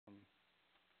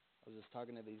was just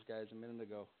talking to these guys a minute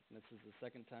ago, and this is the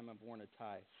second time I've worn a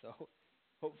tie, so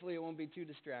hopefully it won't be too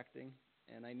distracting,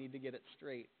 and I need to get it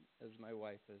straight as my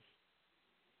wife is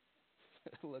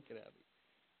looking at me.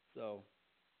 So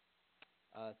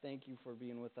thank you for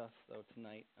being with us, though,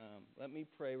 tonight. Let me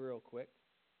pray real quick,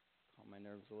 calm my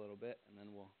nerves a little bit, and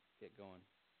then we'll get going.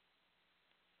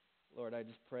 Lord, I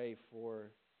just pray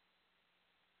for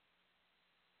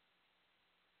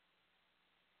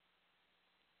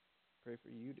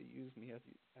you to use me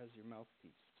as your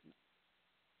mouthpiece tonight.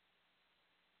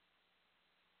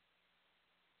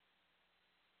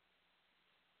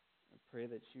 I pray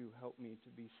that you help me to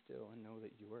be still and know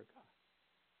that you are God.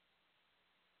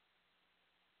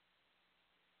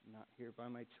 I'm not here by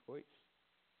my choice.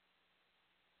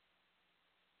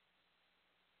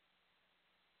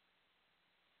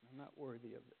 I'm not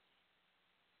worthy of this.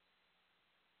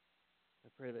 I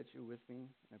pray that you're with me,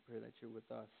 and I pray that you're with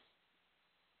us.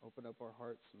 Open up our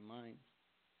hearts and minds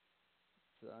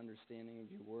to the understanding of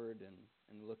your word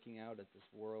and looking out at this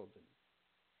world and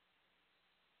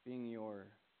being your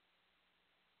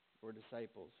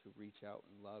disciples who reach out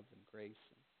in love and grace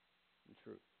and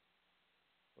truth.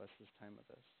 Bless this time with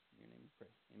us. In your name we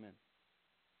pray. Amen.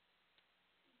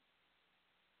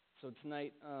 So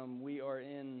tonight we are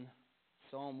in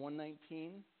Psalm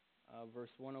 119,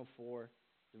 verse 104.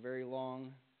 It's a very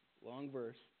long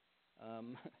verse.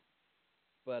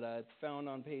 But it's found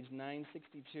on page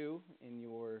 962 in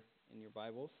your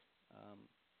Bibles,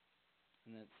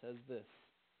 and it says this: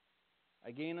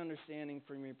 I gain understanding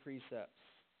from your precepts.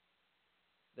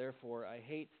 Therefore, I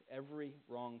hate every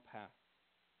wrong path.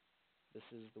 This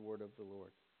is the word of the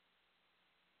Lord.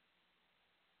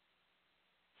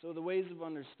 So the ways of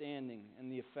understanding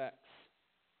and the effects.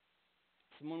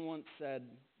 Someone once said,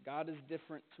 God is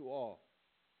different to all.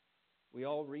 We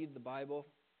all read the Bible.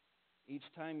 Each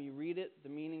time you read it, the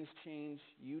meanings change,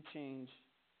 you change,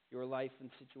 your life and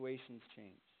situations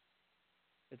change.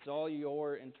 It's all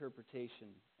your interpretation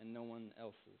and no one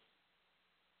else's.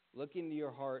 Look into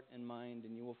your heart and mind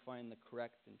and you will find the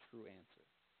correct and true answer.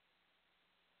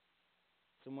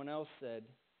 Someone else said,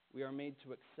 we are made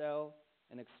to excel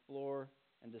and explore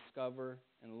and discover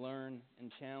and learn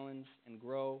and challenge and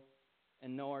grow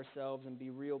and know ourselves and be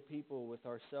real people with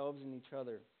ourselves and each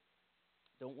other.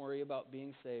 Don't worry about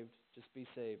being saved, just be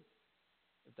saved,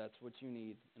 if that's what you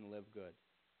need, and live good.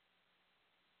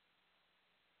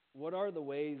 What are the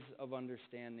ways of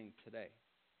understanding today?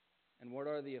 And what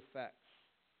are the effects?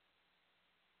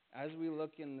 As we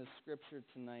look in the scripture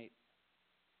tonight,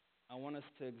 I want us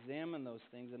to examine those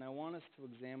things, and I want us to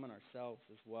examine ourselves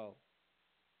as well.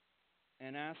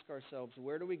 And ask ourselves,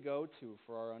 where do we go to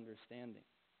for our understanding?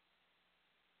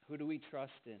 Who do we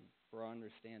trust in for our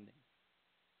understanding?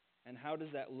 And how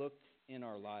does that look in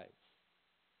our lives?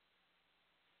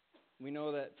 We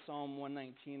know that Psalm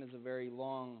 119 is a very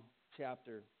long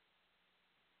chapter,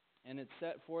 and it's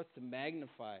set forth to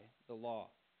magnify the law.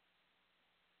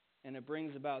 And it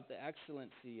brings about the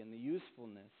excellency and the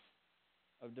usefulness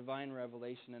of divine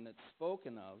revelation, and it's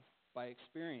spoken of by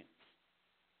experience.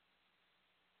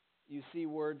 You see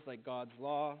words like God's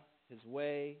law, His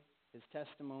way, His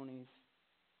testimonies,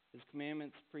 His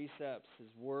commandments, precepts, His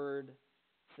word,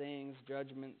 sayings,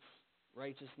 judgments,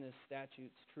 righteousness,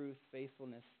 statutes, truth,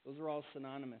 faithfulness. Those are all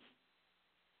synonymous.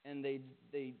 And they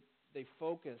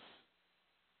focus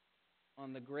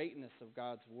on the greatness of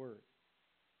God's word.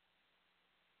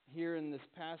 Here in this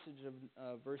passage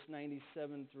of verse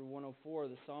 97 through 104,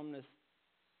 the psalmist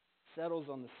settles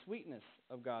on the sweetness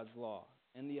of God's law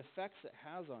and the effects it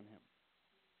has on him.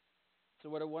 So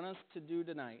what I want us to do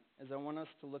tonight is I want us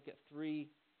to look at three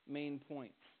main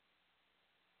points.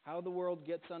 How the world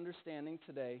gets understanding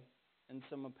today and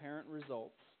some apparent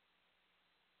results.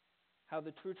 How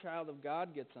the true child of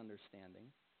God gets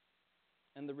understanding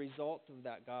and the result of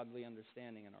that godly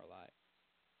understanding in our lives.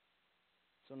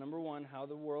 So number one, how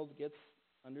the world gets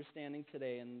understanding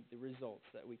today and the results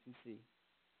that we can see.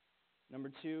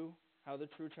 Number two, how the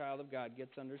true child of God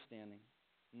gets understanding.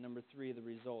 And number three, the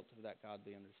result of that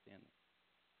godly understanding.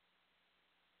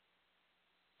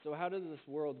 So how does this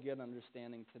world get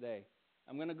understanding today?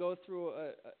 I'm going to go through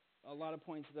a lot of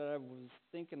points that I was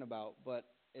thinking about, but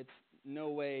it's no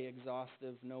way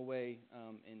exhaustive, no way,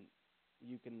 and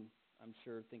you can, I'm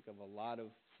sure, think of a lot of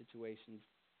situations.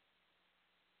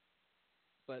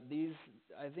 But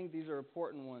I think these are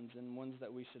important ones and ones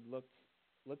that we should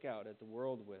look out at the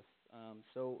world with.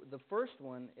 So the first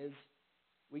one is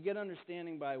we get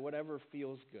understanding by whatever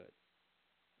feels good.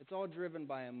 It's all driven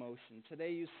by emotion.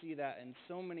 Today you see that in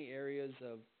so many areas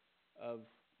of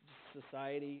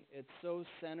society. It's so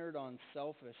centered on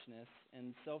selfishness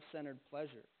and self-centered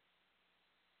pleasure.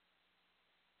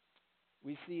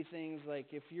 We see things like,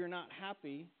 if you're not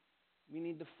happy, we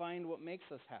need to find what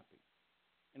makes us happy.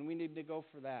 And we need to go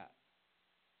for that.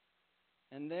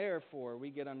 And therefore,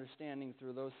 we get understanding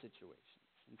through those situations.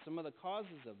 And some of the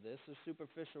causes of this are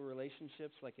superficial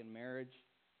relationships, like in marriage.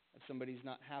 If somebody's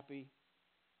not happy,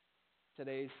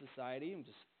 today's society,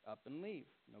 just up and leave.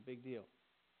 No big deal.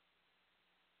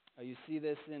 You see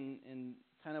this in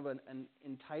kind of an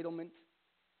entitlement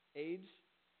age,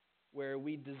 where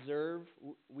we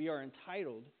are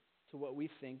entitled to what we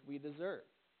think we deserve.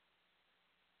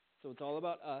 So it's all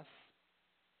about us,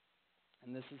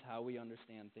 and this is how we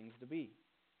understand things to be.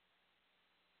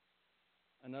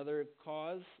 Another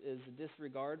cause is a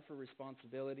disregard for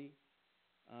responsibility.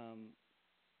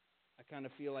 I kind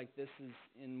of feel like this is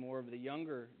in more of the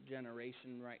younger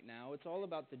generation right now. It's all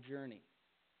about the journey.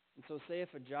 And so say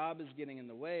if a job is getting in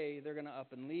the way, they're going to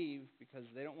up and leave because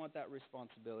they don't want that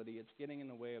responsibility. It's getting in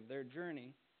the way of their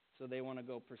journey, so they want to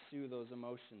go pursue those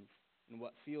emotions and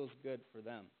what feels good for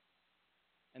them.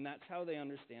 And that's how they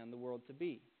understand the world to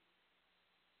be.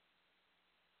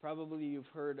 Probably you've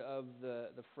heard of the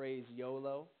phrase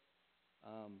YOLO.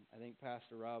 I think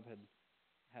Pastor Rob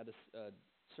had a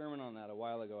sermon on that a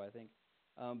while ago, I think.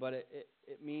 But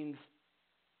it means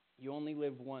you only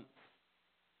live once.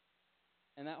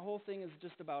 And that whole thing is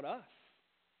just about us.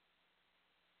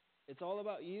 It's all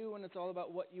about you, and it's all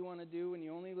about what you want to do, and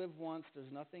you only live once.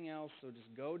 There's nothing else, so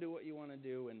just go do what you want to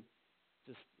do and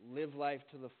just live life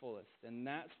to the fullest. And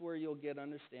that's where you'll get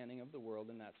understanding of the world,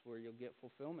 and that's where you'll get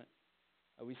fulfillment.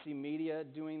 We see media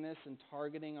doing this and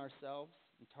targeting ourselves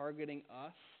and targeting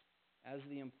us as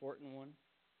the important one.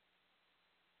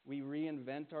 We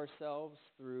reinvent ourselves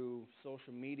through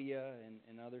social media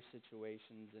and other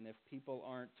situations, and if people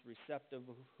aren't receptive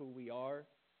of who we are,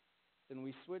 then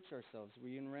we switch ourselves,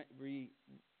 reinvent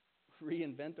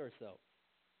ourselves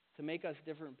to make us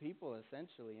different people,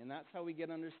 essentially. And that's how we get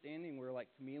understanding. We're like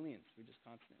chameleons. We just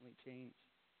constantly change.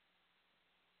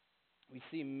 We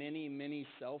see many, many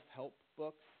self-help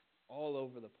books all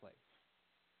over the place.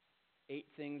 8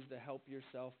 things to help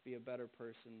yourself be a better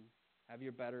person, have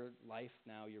your better life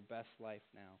now, your best life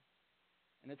now.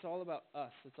 And it's all about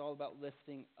us. It's all about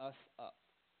lifting us up.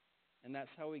 And that's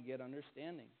how we get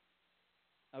understanding.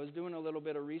 I was doing a little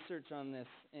bit of research on this,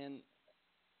 and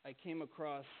I came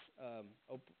across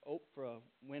Oprah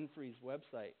Winfrey's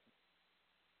website.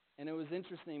 And it was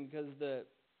interesting because the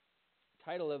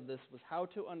title of this was How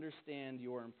to Understand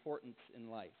Your Importance in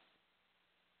Life.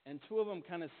 And 2 of them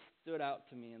kind of stood out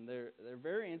to me, and they're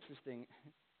very interesting.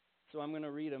 So I'm going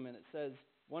to read them, and it says,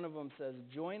 one of them says,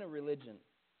 join a religion.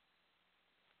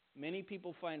 Many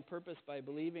people find purpose by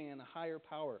believing in a higher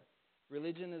power.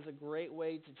 Religion is a great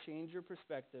way to change your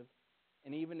perspective,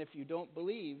 and even if you don't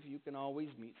believe, you can always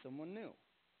meet someone new.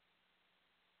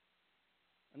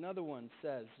 Another one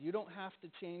says, you don't have to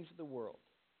change the world.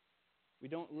 We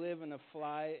don't live in a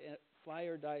fly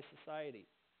or die society.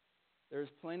 There is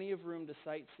plenty of room to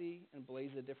sightsee and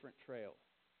blaze a different trail.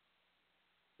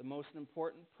 The most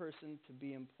important person to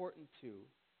be important to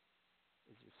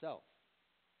is yourself.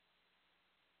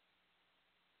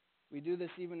 We do this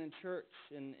even in church.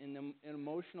 In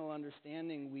emotional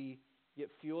understanding, we get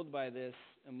fueled by this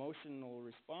emotional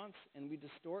response, and we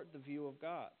distort the view of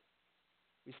God.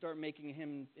 We start making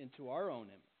him into our own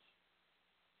image.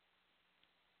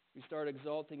 We start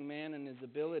exalting man and his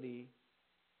ability,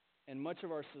 and much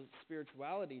of our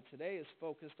spirituality today is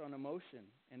focused on emotion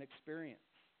and experience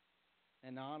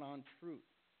and not on truth.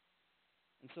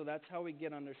 And so that's how we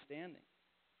get understanding.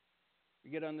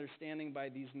 We get understanding by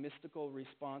these mystical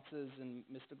responses and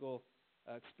mystical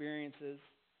experiences,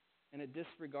 and it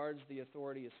disregards the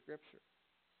authority of Scripture.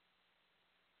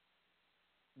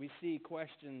 We see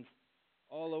questions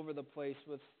all over the place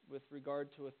with regard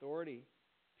to authority.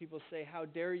 People say, how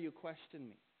dare you question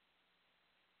me?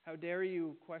 How dare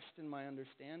you question my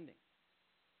understanding?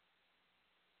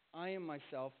 I am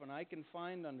myself, and I can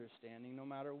find understanding no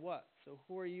matter what. So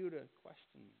who are you to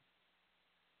question me?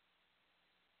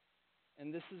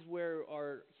 And this is where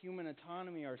our human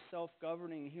autonomy, our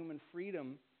self-governing human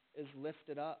freedom is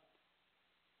lifted up,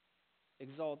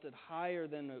 exalted higher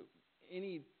than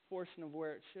any portion of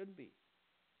where it should be.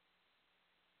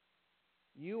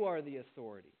 You are the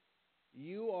authority.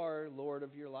 You are Lord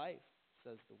of your life,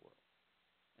 says the world.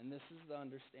 And this is the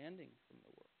understanding from the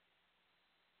world.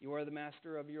 You are the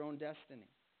master of your own destiny.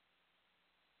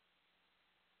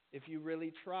 If you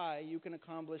really try, you can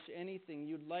accomplish anything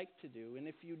you'd like to do. And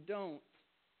if you don't,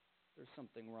 there's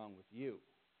something wrong with you.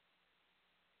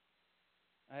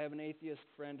 I have an atheist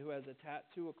friend who has a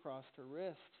tattoo across her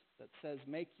wrist that says,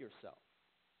 make yourself.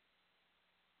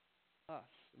 Us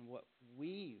and what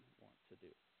we want to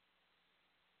do.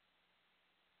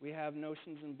 We have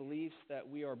notions and beliefs that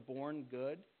we are born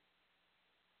good.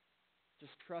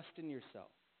 Just trust in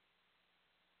yourself.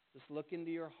 Just look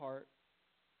into your heart,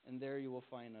 and there you will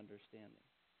find understanding.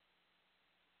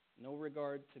 No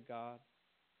regard to God,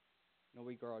 no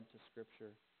regard to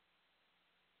Scripture.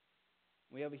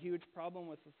 We have a huge problem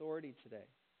with authority today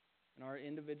in our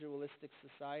individualistic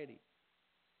society.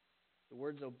 The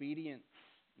words obedience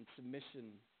and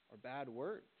submission are bad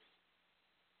words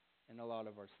in a lot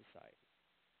of our society.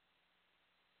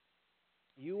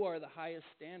 You are the highest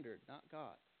standard, not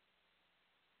God.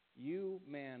 You,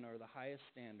 man, are the highest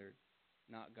standard,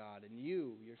 not God. And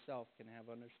you yourself can have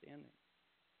understanding.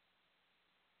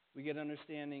 We get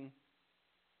understanding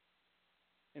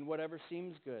in whatever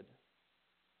seems good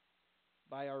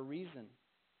by our reason.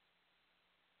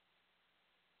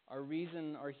 Our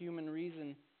reason, our human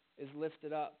reason, is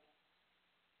lifted up.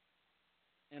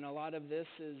 And a lot of this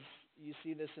is, you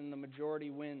see this in the majority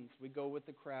wins. We go with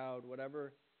the crowd.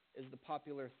 Whatever is the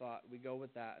popular thought, we go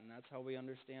with that. And that's how we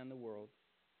understand the world.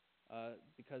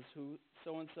 Because who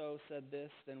so-and-so said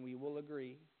this, then we will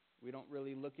agree. We don't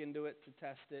really look into it to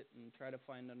test it and try to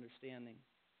find understanding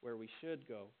where we should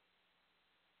go.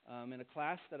 In a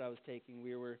class that I was taking,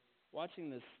 we were watching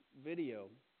this video,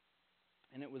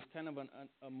 and it was kind of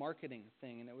a marketing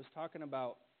thing, and it was talking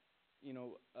about,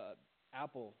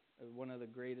 Apple, one of the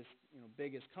greatest,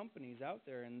 biggest companies out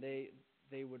there, and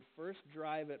they would first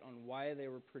drive it on why they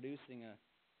were producing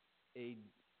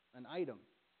an item.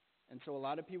 And so a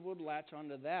lot of people would latch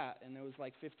onto that, and it was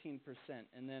like 15%.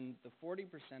 And then the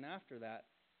 40% after that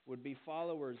would be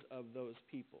followers of those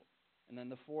people. And then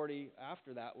the 40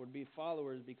 after that would be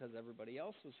followers because everybody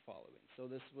else was following. So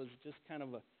this was just kind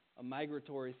of a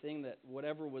migratory thing that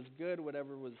whatever was good,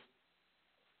 whatever was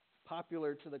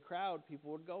popular to the crowd,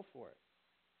 people would go for it.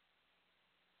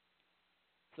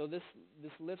 So this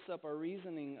lifts up our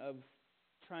reasoning of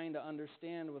trying to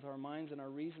understand with our minds and our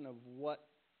reason of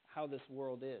how this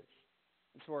world is.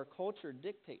 And so our culture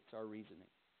dictates our reasoning.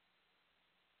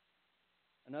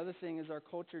 Another thing is our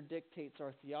culture dictates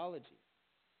our theology.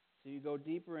 So you go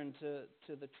deeper into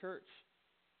the church,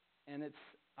 and it's,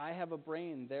 I have a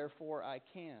brain, therefore I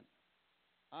can.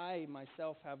 I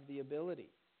myself have the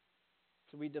ability.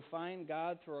 So we define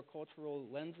God through our cultural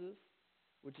lenses,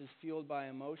 which is fueled by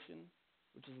emotion,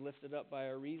 which is lifted up by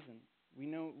our reason.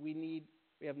 We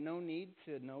have no need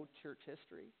to know church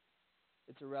history.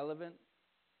 It's irrelevant.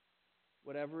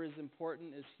 Whatever is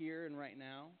important is here and right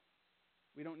now.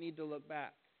 We don't need to look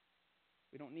back.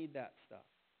 We don't need that stuff.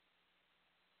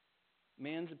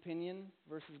 Man's opinion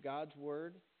versus God's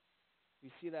word,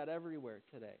 we see that everywhere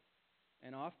today.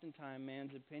 And oftentimes,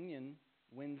 man's opinion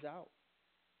wins out.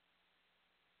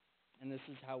 And this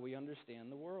is how we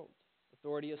understand the world.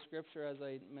 Authority of Scripture, as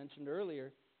I mentioned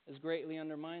earlier, is greatly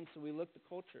undermined, so we look to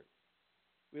culture.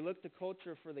 We look to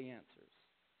culture for the answers,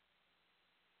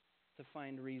 to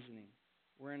find reasoning.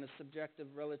 We're in a subjective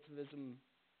relativistic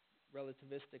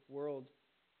world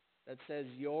that says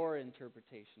your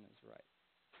interpretation is right.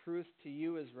 Truth to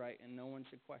you is right, and no one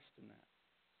should question that.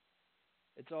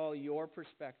 It's all your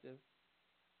perspective.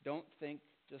 Don't think,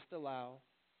 just allow.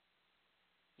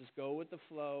 Just go with the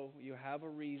flow. You have a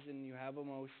reason, you have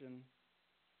emotion,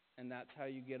 and that's how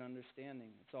you get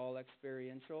understanding. It's all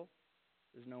experiential.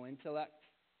 There's no intellect.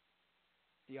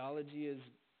 Theology is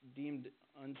deemed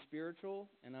unspiritual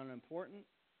and unimportant.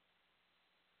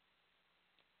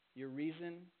 Your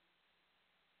reason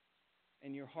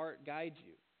and your heart guide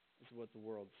you, is what the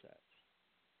world says.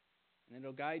 And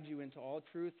it'll guide you into all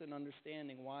truth and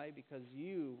understanding. Why? Because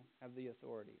you have the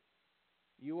authority.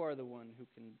 You are the one who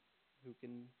can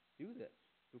do this,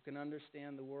 who can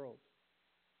understand the world.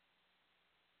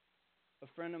 A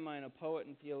friend of mine, a poet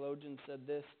and theologian, said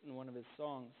this in one of his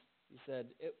songs. He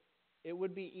said, it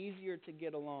would be easier to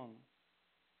get along,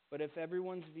 but if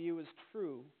everyone's view is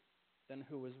true, then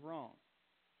who is wrong?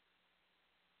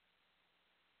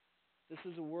 This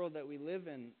is a world that we live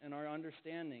in, and our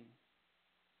understanding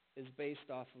is based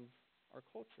off of our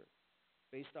culture,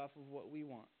 based off of what we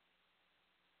want.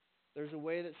 There's a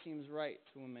way that seems right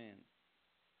to a man,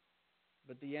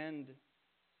 but the end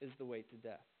is the way to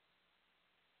death.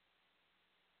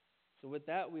 So with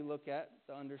that, we look at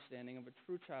the understanding of a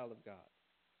true child of God.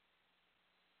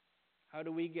 How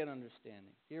do we get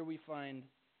understanding? Here we find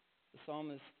the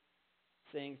psalmist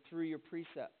saying, through your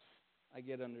precepts, I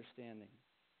get understanding.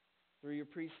 Through your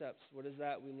precepts, what is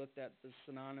that? We looked at the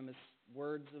synonymous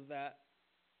words of that,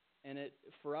 and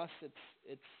for us,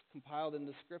 it's compiled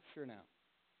into Scripture now.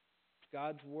 It's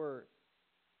God's Word.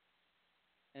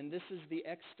 And this is the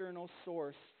external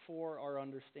source for our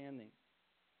understanding.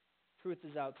 Truth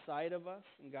is outside of us,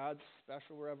 and God's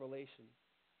special revelation.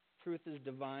 Truth is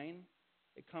divine.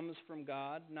 It comes from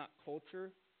God, not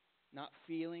culture, not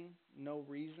feeling, no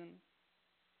reason.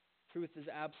 Truth is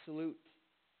absolute.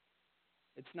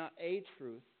 It's not a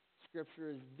truth.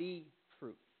 Scripture is the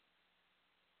truth.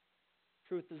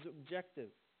 Truth is objective.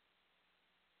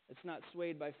 It's not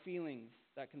swayed by feelings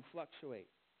that can fluctuate.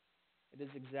 It is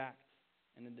exact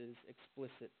and it is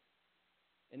explicit.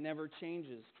 It never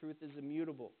changes. Truth is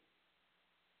immutable.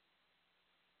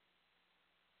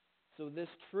 So this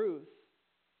truth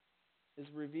is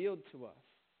revealed to us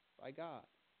by God.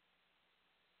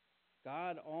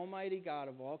 God, Almighty God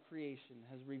of all creation,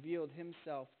 has revealed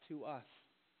Himself to us.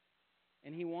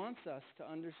 And He wants us to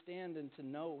understand and to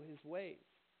know His ways.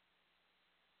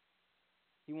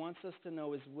 He wants us to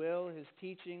know His will, His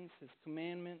teachings, His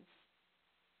commandments,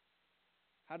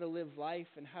 how to live life,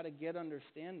 and how to get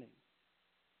understanding.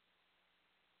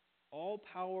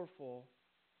 All-powerful,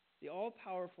 the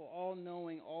all-powerful,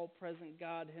 all-knowing, all-present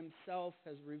God Himself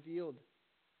has revealed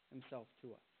Himself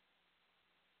to us.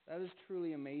 That is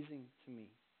truly amazing to me.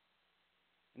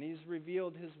 And He's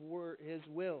revealed His word, His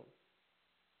will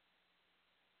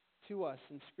to us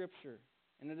in Scripture.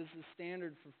 And it is the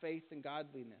standard for faith and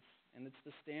godliness. And it's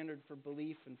the standard for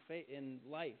belief and faith in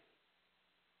life.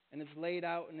 And it's laid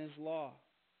out in His law.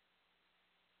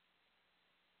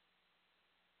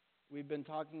 We've been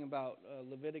talking about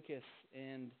Leviticus,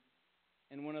 and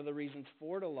one of the reasons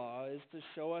for the law is to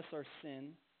show us our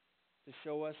sin, to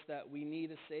show us that we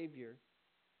need a Savior,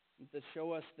 and to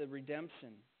show us the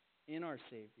redemption in our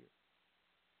Savior.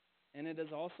 And it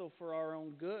is also for our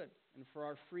own good and for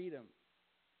our freedom.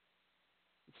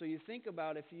 And so you think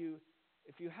about if you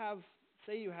have,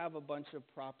 say you have a bunch of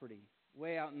property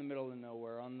way out in the middle of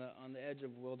nowhere on the edge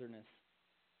of wilderness,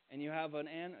 and you have a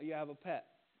pet,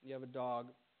 you have a dog.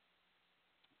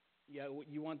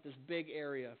 You want this big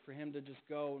area for him to just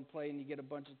go and play, and you get a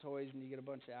bunch of toys and you get a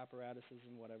bunch of apparatuses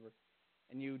and whatever,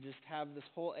 and you just have this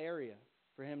whole area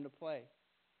for him to play.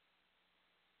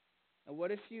 Now, what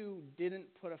if you didn't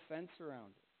put a fence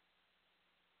around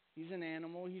it? He's an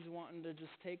animal. He's wanting to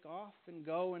just take off and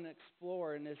go and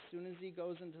explore, and as soon as he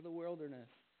goes into the wilderness,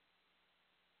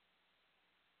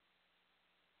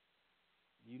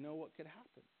 you know what could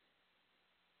happen.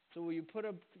 So you put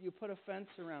a fence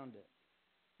around it.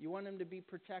 You want him to be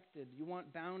protected. You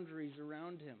want boundaries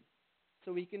around him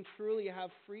so he can truly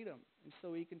have freedom and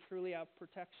so he can truly have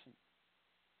protection.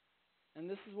 And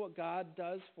this is what God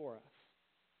does for us,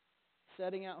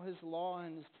 setting out His law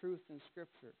and His truth in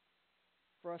Scripture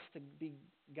for us to be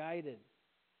guided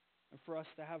and for us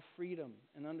to have freedom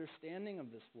and understanding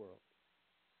of this world.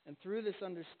 And through this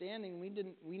understanding,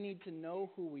 we need to know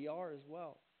who we are as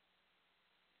well.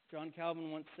 John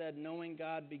Calvin once said, knowing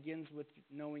God begins with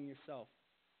knowing yourself.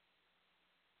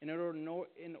 In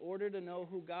order to know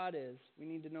who God is, we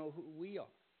need to know who we are.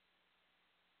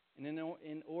 And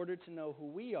in order to know who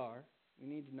we are, we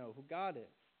need to know who God is.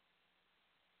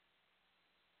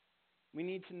 We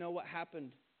need to know what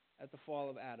happened at the fall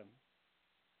of Adam.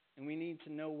 And we need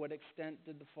to know what extent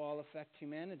did the fall affect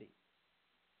humanity.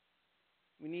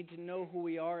 We need to know who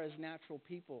we are as natural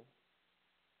people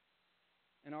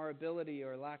and our ability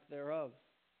or lack thereof.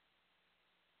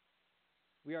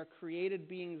 We are created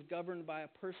beings governed by a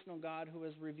personal God who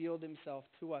has revealed Himself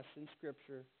to us in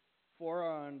Scripture for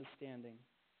our understanding.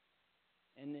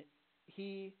 And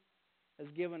He has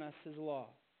given us His law,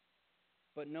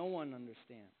 but no one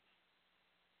understands.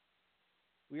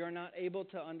 We are not able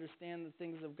to understand the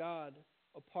things of God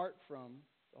apart from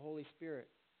the Holy Spirit.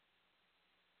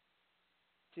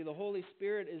 See, the Holy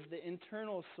Spirit is the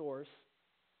internal source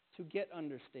to get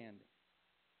understanding.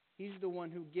 He's the one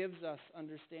who gives us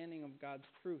understanding of God's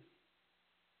truth.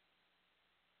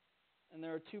 And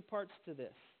there are two parts to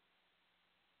this.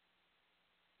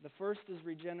 The first is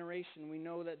regeneration. We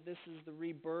know that this is the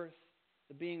rebirth,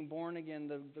 the being born again,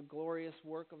 the glorious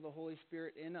work of the Holy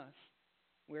Spirit in us,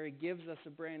 where He gives us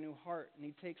a brand new heart, and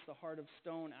He takes the heart of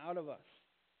stone out of us.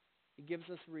 He gives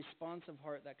us a responsive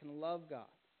heart that can love God,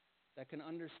 that can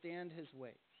understand His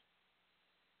ways.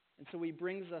 And so He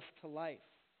brings us to life.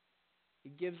 He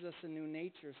gives us a new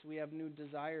nature, so we have new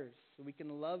desires, so we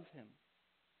can love Him.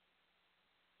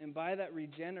 And by that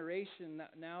regeneration,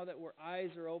 now that our eyes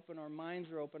are open, our minds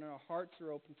are open, and our hearts are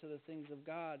open to the things of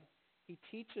God, He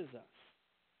teaches us.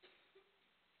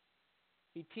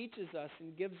 He teaches us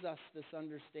and gives us this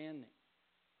understanding.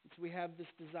 And so we have this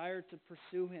desire to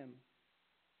pursue Him,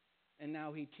 and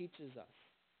now He teaches us.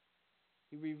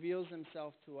 He reveals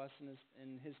Himself to us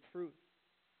in His truth.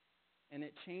 And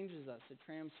it changes us, it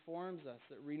transforms us,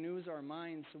 it renews our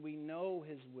minds so we know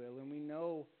His will and we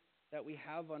know that we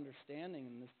have understanding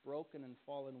in this broken and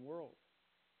fallen world.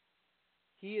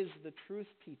 He is the truth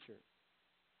teacher.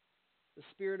 The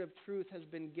Spirit of truth has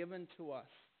been given to us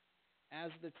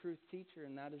as the truth teacher,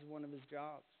 and that is one of his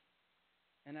jobs.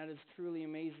 And that is truly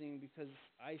amazing, because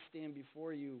I stand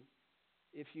before you.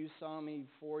 If you saw me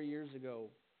 4 years ago,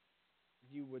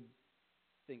 you would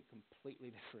think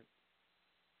completely different.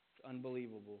 It's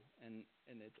unbelievable, and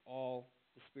it's all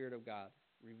the Spirit of God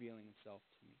revealing himself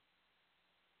to me.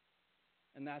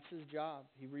 And that's his job.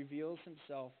 He reveals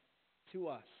himself to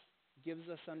us, gives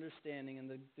us understanding in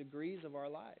the degrees of our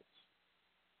lives.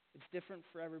 It's different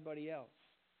for everybody else.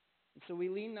 And so we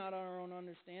lean not on our own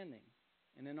understanding,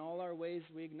 and in all our ways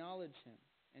we acknowledge him,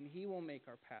 and he will make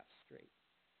our path straight.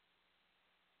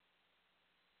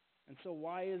 And so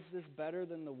why is this better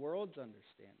than the world's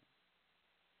understanding?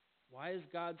 Why is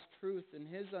God's truth and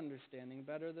his understanding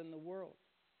better than the world?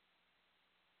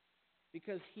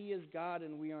 Because he is God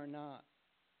and we are not.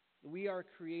 We are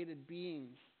created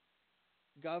beings,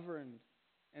 governed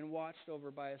and watched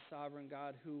over by a sovereign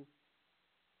God who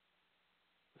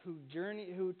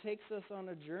takes us on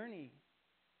a journey,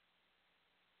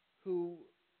 who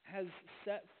has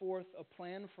set forth a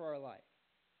plan for our life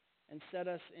and set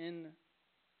us in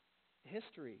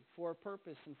history for a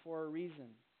purpose and for a reason.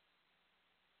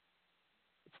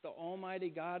 It's the Almighty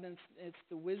God, and it's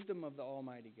the wisdom of the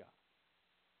Almighty God.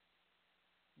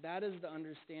 That is the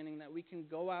understanding that we can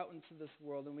go out into this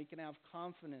world and we can have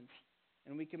confidence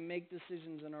and we can make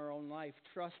decisions in our own life,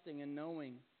 trusting and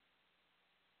knowing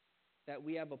that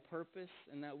we have a purpose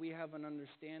and that we have an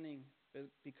understanding,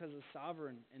 because a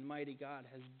sovereign and mighty God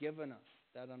has given us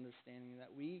that understanding that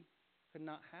we could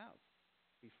not have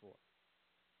before.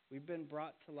 We've been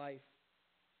brought to life,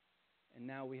 and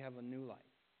now we have a new life.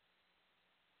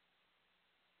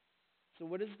 So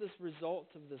what is this result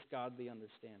of this godly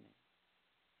understanding?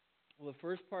 Well, the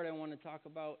first part I want to talk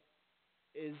about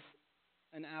is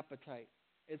an appetite.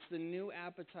 It's the new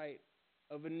appetite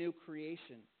of a new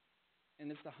creation, and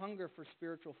it's the hunger for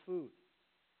spiritual food.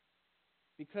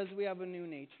 Because we have a new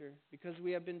nature, because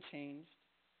we have been changed,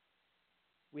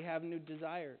 we have new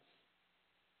desires.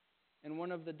 And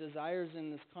one of the desires in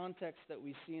this context that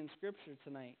we see in Scripture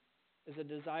tonight is a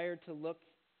desire to look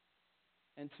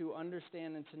and to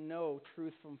understand and to know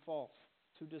truth from false,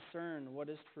 to discern what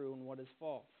is true and what is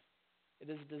false. It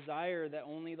is a desire that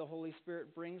only the Holy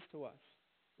Spirit brings to us.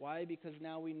 Why? Because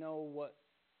now we know what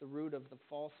the root of the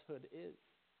falsehood is.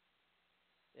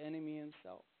 The enemy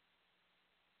himself.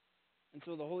 And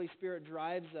so the Holy Spirit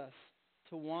drives us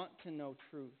to want to know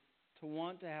truth, to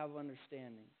want to have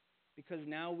understanding, because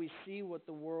now we see what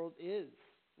the world is,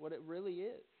 what it really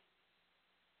is.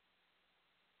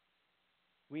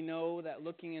 We know that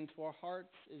looking into our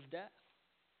hearts is death.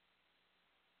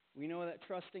 We know that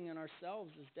trusting in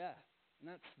ourselves is death, and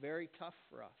that's very tough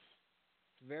for us.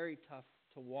 It's very tough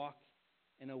to walk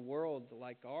in a world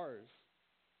like ours,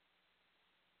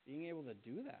 being able to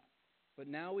do that. But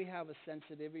now we have a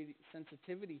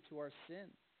sensitivity to our sin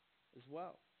as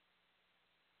well,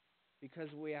 because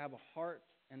we have a heart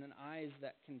and an eyes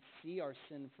that can see our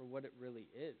sin for what it really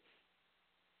is.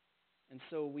 And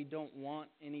so we don't want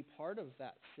any part of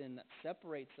that sin that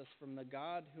separates us from the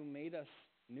God who made us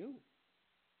new,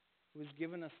 who has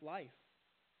given us life.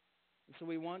 And so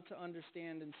we want to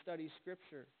understand and study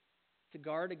Scripture to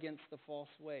guard against the false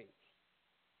ways,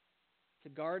 to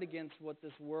guard against what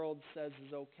this world says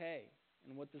is okay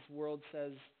and what this world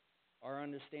says our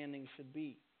understanding should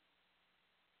be.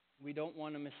 We don't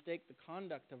want to mistake the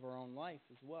conduct of our own life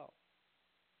as well.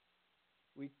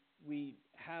 We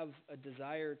have a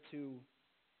desire to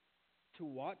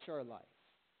watch our life.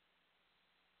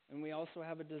 And we also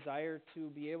have a desire to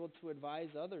be able to advise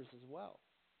others as well.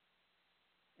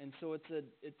 And so it's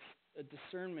a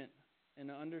discernment and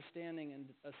an understanding and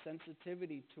a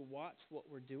sensitivity to watch what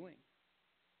we're doing,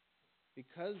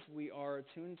 because we are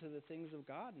attuned to the things of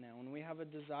God now, and we have a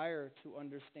desire to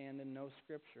understand and know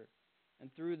Scripture. And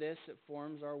through this, it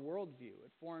forms our worldview.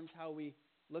 It forms how we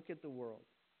look at the world,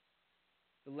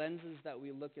 the lenses that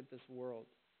we look at this world,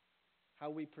 how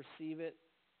we perceive it,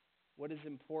 what is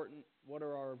important, what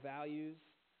are our values.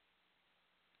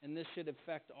 And this should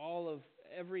affect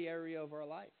every area of our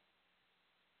life.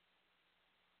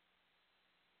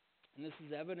 And this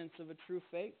is evidence of a true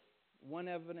faith. One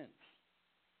evidence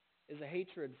is a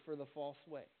hatred for the false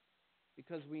way,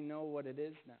 because we know what it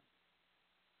is now.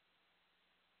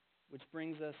 Which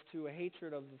brings us to a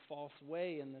hatred of the false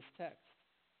way in this text.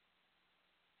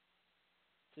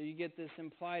 So you get this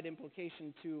implied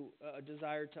implication to a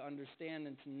desire to understand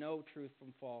and to know truth from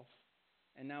false.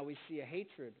 And now we see a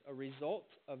hatred, a result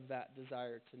of that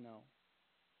desire to know.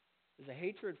 There's a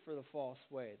hatred for the false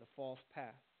way, the false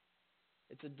path.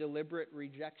 It's a deliberate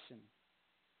rejection.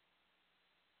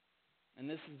 And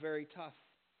this is very tough.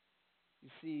 You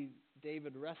see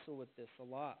David wrestle with this a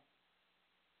lot.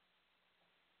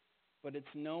 But it's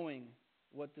knowing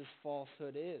what this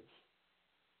falsehood is.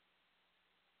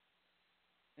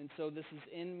 And so this is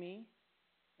in me,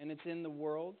 and it's in the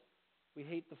world. We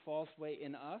hate the false way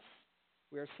in us.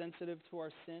 We are sensitive to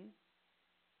our sin.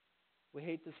 We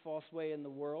hate this false way in the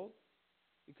world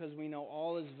because we know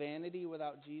all is vanity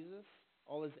without Jesus.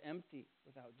 All is empty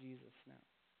without Jesus now.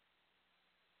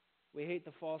 We hate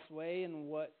the false way in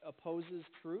what opposes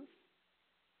truth.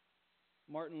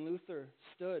 Martin Luther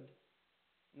stood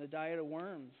in the diet of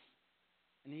worms,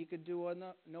 and he could do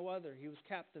no other. He was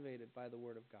captivated by the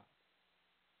Word of God.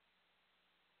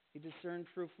 He discerned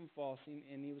truth from false,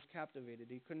 and he was captivated.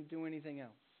 He couldn't do anything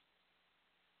else.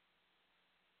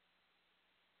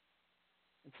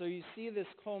 And so you see this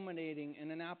culminating in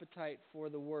an appetite for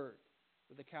the Word,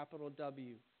 with a capital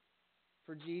W,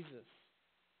 for Jesus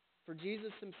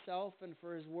himself and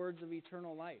for his words of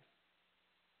eternal life.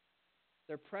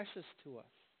 They're precious to us.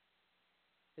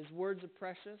 His words are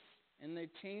precious, and they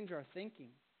change our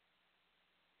thinking.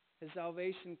 His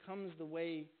salvation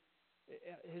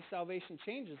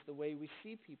changes the way we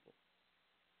see people.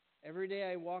 Every day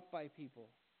I walk by people,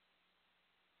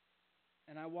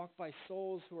 and I walk by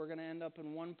souls who are going to end up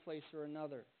in one place or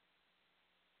another.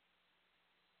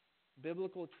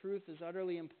 Biblical truth is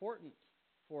utterly important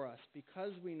for us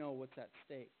because we know what's at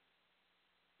stake.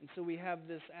 And so we have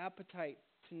this appetite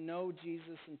to know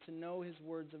Jesus and to know his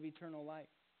words of eternal life.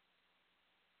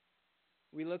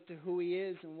 We look to who he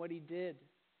is and what he did.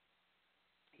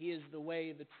 He is the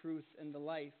way, the truth, and the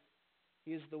life.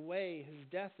 He is the way. His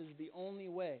death is the only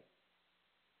way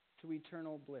to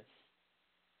eternal bliss.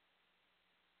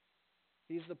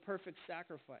 He's the perfect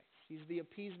sacrifice. He's the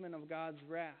appeasement of God's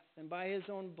wrath. And by his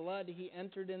own blood, he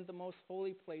entered into the most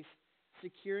holy place,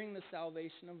 securing the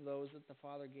salvation of those that the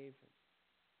Father gave him.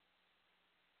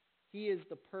 He is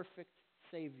the perfect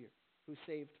Savior who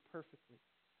saved perfectly.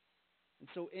 And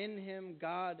so in him,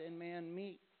 God and man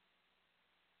meet.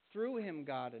 Through him,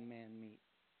 God and man meet.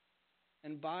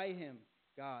 And by him,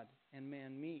 God and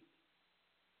man meet.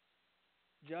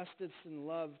 Justice and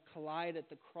love collide at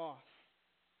the cross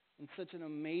in such an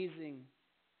amazing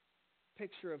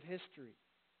picture of history.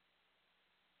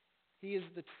 He is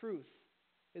the truth.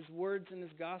 His words and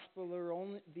his gospel are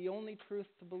the only truth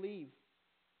to believe.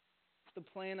 It's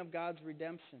the plan of God's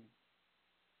redemption.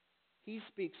 He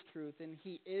speaks truth, and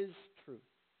he is truth.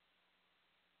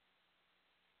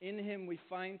 In him we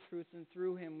find truth, and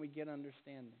through him we get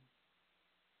understanding.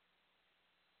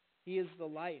 He is the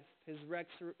life, his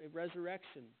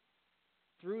resurrection.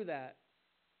 Through that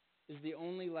is the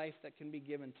only life that can be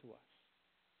given to us.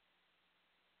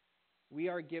 We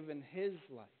are given his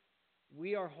life.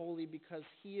 We are holy because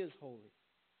he is holy.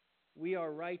 We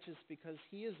are righteous because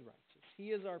he is righteous. He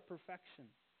is our perfection.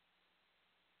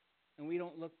 And we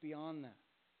don't look beyond that.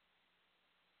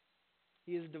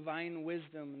 He is divine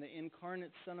wisdom and the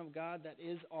incarnate Son of God that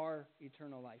is our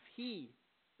eternal life. He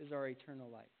is our eternal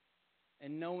life.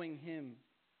 And knowing him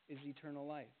is eternal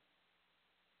life.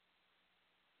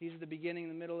 He's the beginning,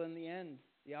 the middle, and the end,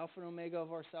 the Alpha and Omega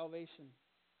of our salvation.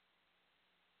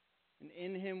 And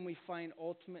in him we find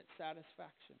ultimate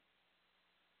satisfaction.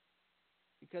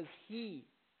 Because he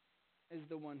is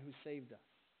the one who saved us.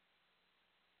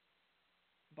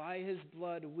 By his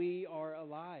blood we are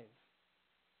alive.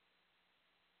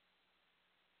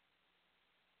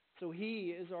 So he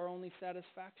is our only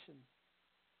satisfaction.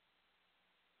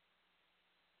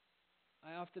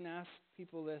 I often ask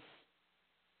people this: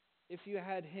 if you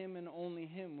had him and only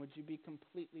him, would you be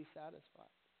completely satisfied?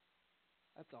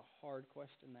 That's a hard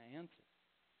question to answer.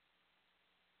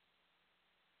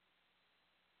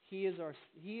 He is our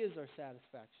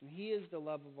satisfaction. He is the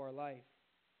love of our life.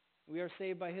 We are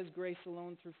saved by his grace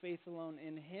alone, through faith alone,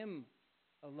 in him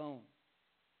alone.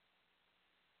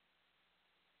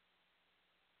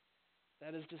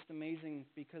 That is just amazing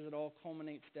because it all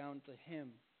culminates down to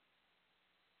him,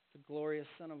 the glorious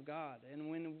Son of God. And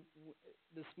when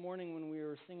this morning when we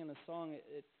were singing a song,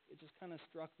 it just kind of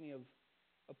struck me of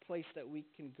a place that we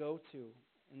can go to.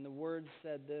 And the words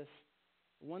said this: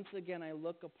 once again I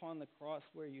look upon the cross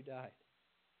where you died.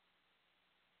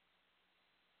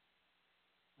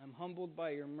 I'm humbled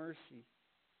by your mercy,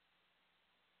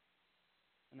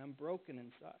 and I'm broken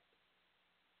inside.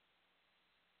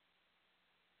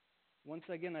 Once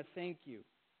again I thank you,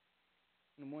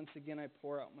 and once again I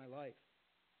pour out my life.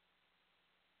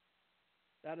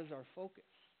 That is our focus.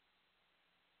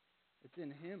 It's in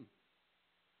him.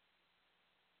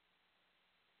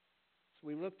 So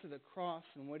we look to the cross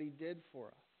and what he did for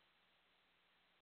us.